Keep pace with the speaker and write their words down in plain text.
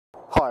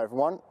Hi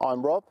everyone,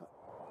 I'm Rob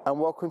and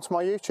welcome to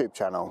my YouTube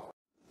channel.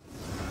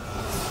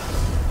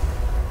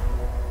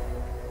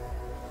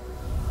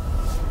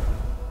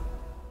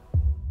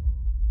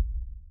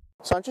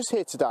 So I'm just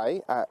here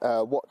today at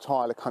Wat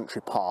Tyler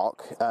Country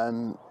Park.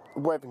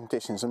 Weather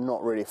conditions are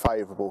not really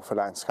favourable for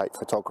landscape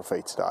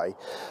photography today.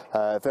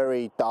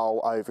 Very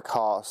dull,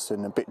 overcast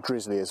and a bit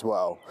drizzly as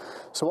well.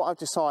 So what I've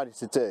decided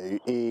to do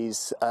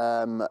is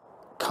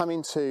come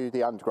into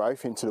the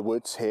undergrowth, into the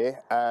woods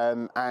here,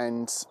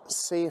 and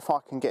see if I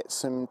can get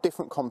some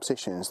different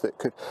compositions that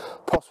could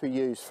possibly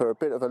use for a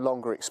bit of a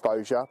longer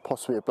exposure,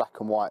 possibly a black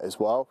and white as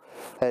well,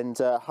 and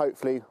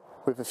hopefully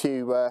with a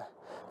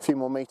few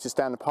more metres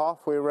down the path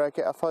we'll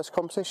get our first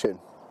composition.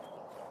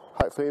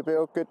 Hopefully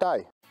it'll be a good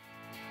day.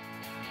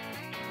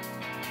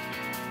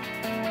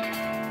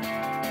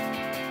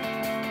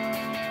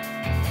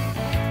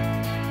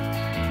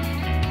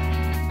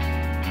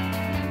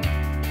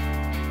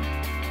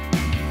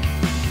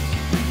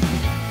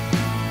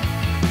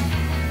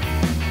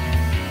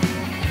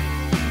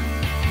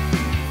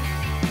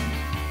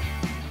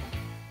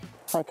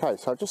 Okay,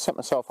 so I've just set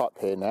myself up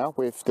here now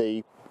with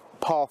the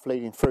path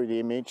leading through the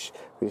image,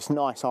 with this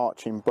nice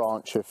arching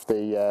branch of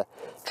the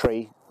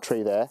tree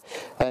there,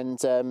 and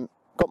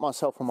got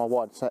myself on my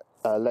wide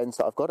lens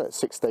that I've got at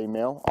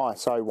 16mm,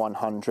 ISO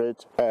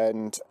 100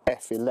 and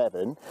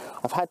f11.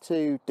 I've had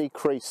to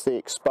decrease the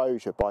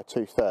exposure by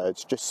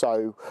 2/3 just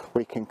so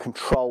we can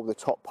control the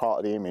top part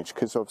of the image,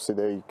 because obviously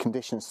the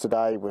conditions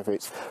today, with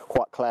it's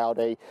quite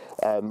cloudy,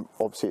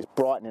 obviously it's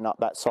brightening up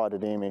that side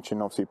of the image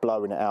and obviously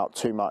blowing it out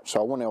too much.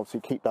 So I want to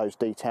obviously keep those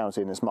details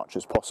in as much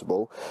as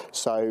possible.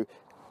 So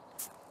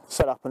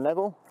set up and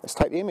level, let's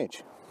take the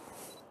image.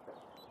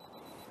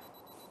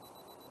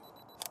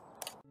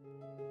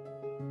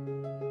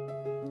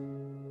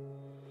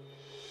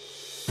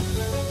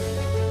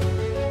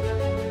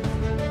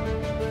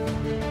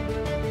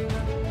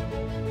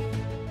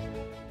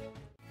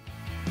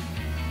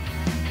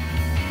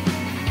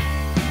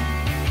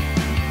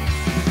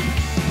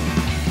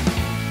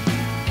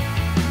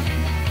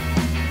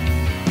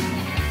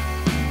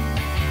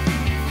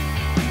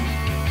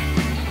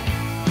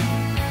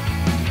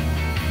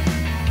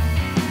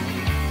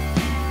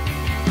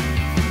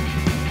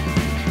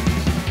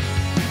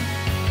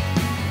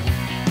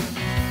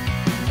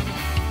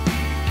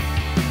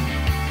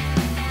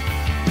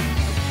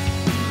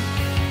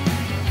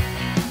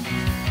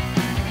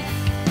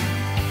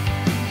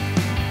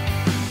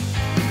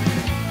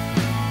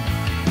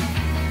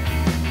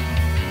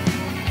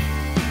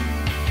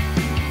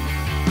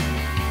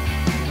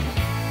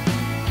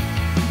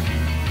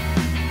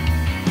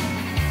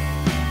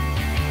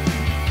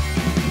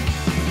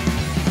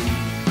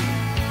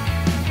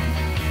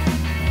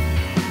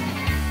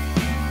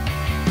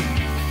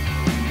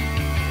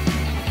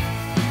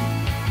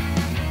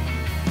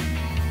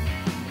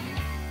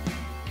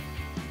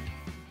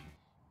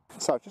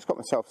 So I've just got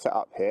myself set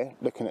up here,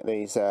 looking at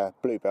these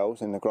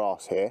bluebells in the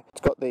grass here.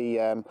 It's got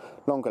the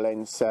longer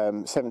lens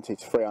 70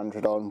 to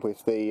 300 on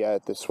with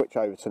the switch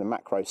over to the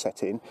macro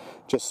setting,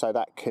 just so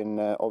that can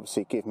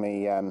obviously give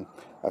me a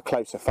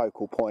closer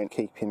focal point,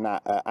 keeping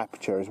that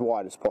aperture as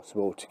wide as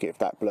possible to give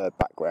that blurred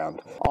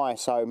background.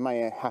 ISO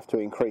may have to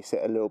increase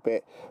it a little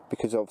bit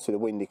because obviously the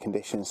windy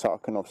conditions, so I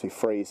can obviously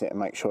freeze it and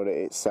make sure that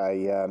it's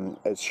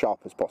as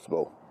sharp as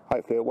possible.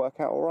 Hopefully it'll work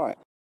out all right.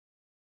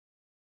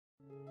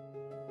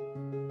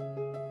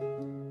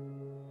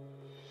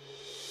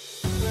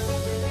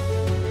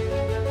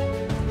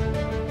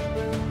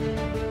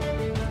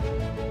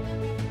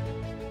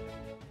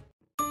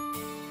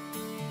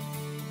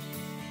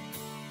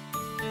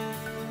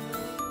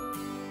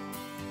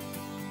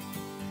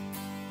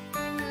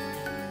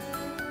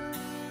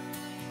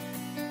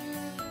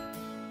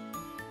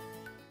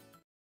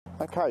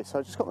 Okay, so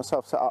I just got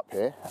myself set up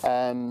here.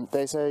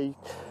 There's a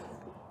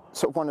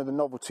sort of one of the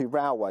novelty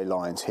railway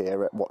lines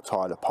here at Wat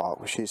Tyler Park,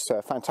 which is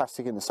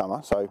fantastic in the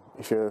summer. So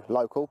if you're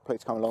local,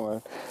 please come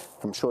along.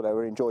 I'm sure they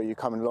will enjoy you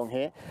coming along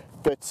here.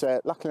 But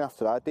luckily enough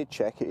today, I did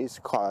check, it is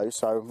closed,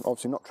 so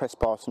obviously not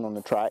trespassing on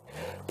the track,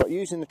 but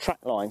using the track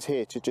lines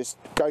here to just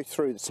go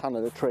through the ton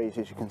of the trees,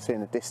 as you can see in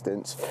the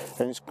distance,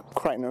 and it's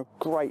creating a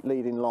great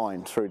leading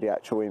line through the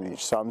actual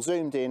image. So I'm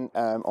zoomed in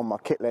on my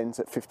kit lens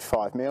at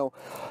 55mm,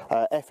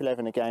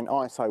 f11 again,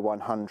 ISO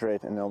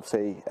 100, and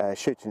obviously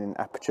shooting in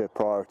aperture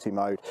priority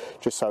mode,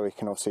 just so we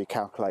can obviously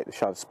calculate the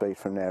shutter speed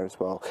from there as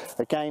well.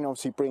 Again,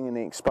 obviously bringing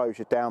the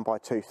exposure down by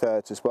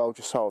 2/3 as well,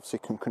 just so obviously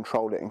can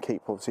control it and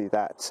keep obviously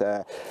that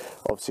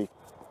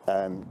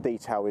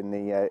detail in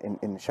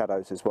the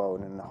shadows as well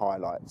and in the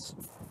highlights.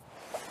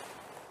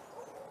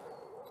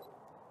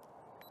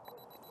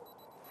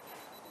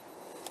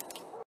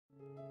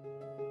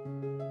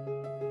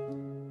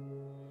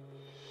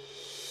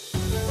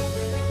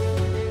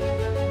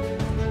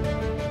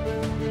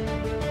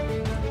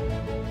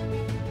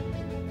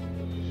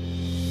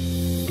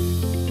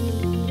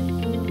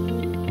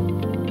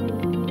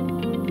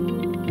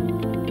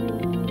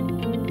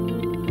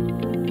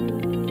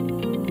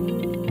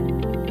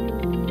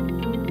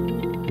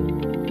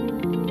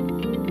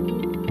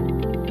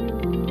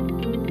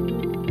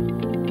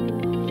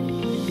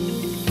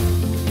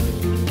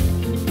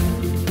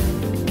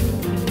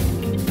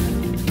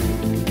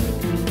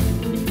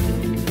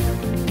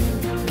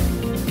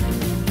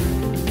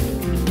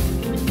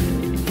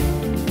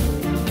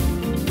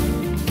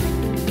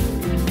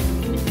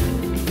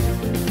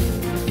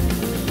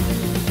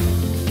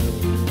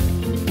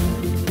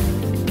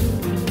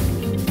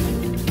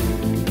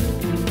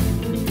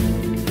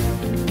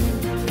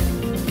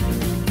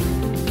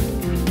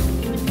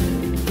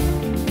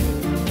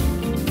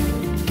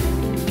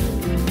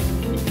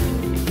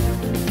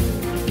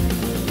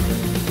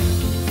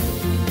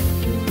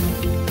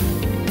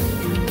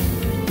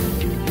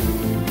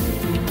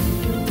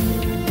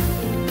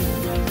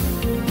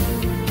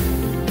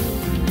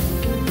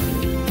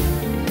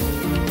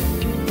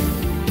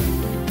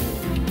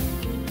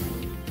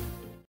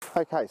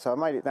 Okay, so I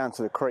made it down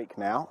to the creek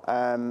now.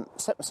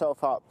 Set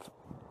myself up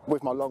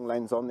with my long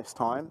lens on this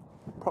time,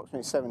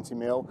 approximately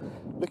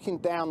 70mm, looking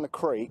down the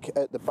creek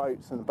at the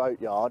boats and the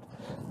boatyard,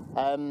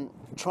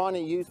 trying to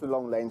use the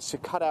long lens to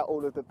cut out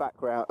all of the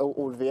background,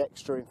 all of the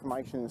extra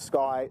information in the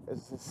sky.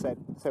 As I said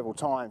several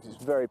times,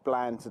 it's very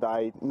bland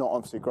today, not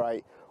obviously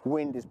great.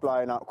 Wind is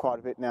blowing up quite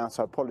a bit now,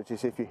 so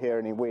apologies if you hear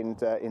any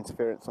wind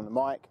interference on the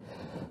mic.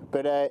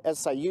 But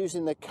as I say,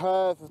 using the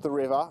curve of the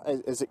river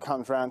as it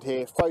comes around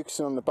here,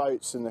 focusing on the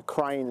boats and the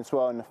crane as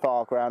well in the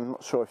far ground. I'm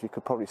not sure if you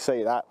could probably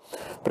see that.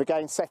 But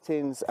again,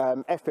 settings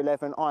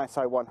f11,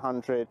 ISO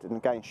 100, and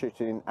again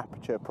shooting in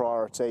aperture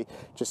priority,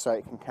 just so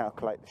it can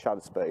calculate the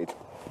shutter speed.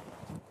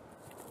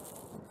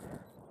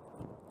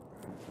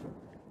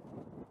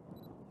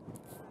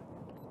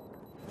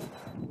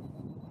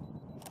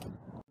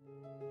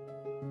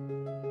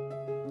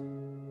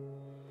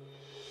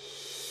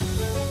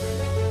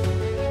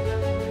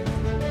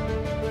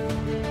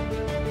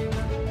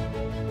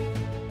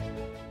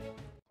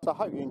 So I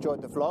hope you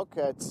enjoyed the vlog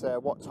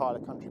at Wat Tyler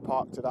Country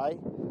Park today,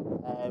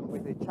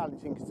 with the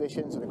challenging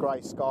conditions and the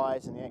grey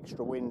skies and the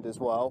extra wind as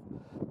well.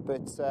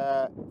 But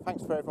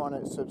thanks for everyone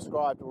that's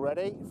subscribed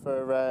already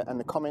and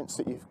the comments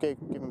that you've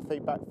given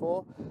feedback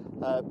for.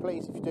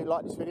 Please, if you do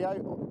like this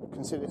video,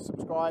 consider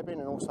subscribing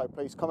and also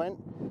please comment.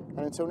 And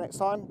until next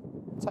time,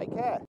 take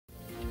care.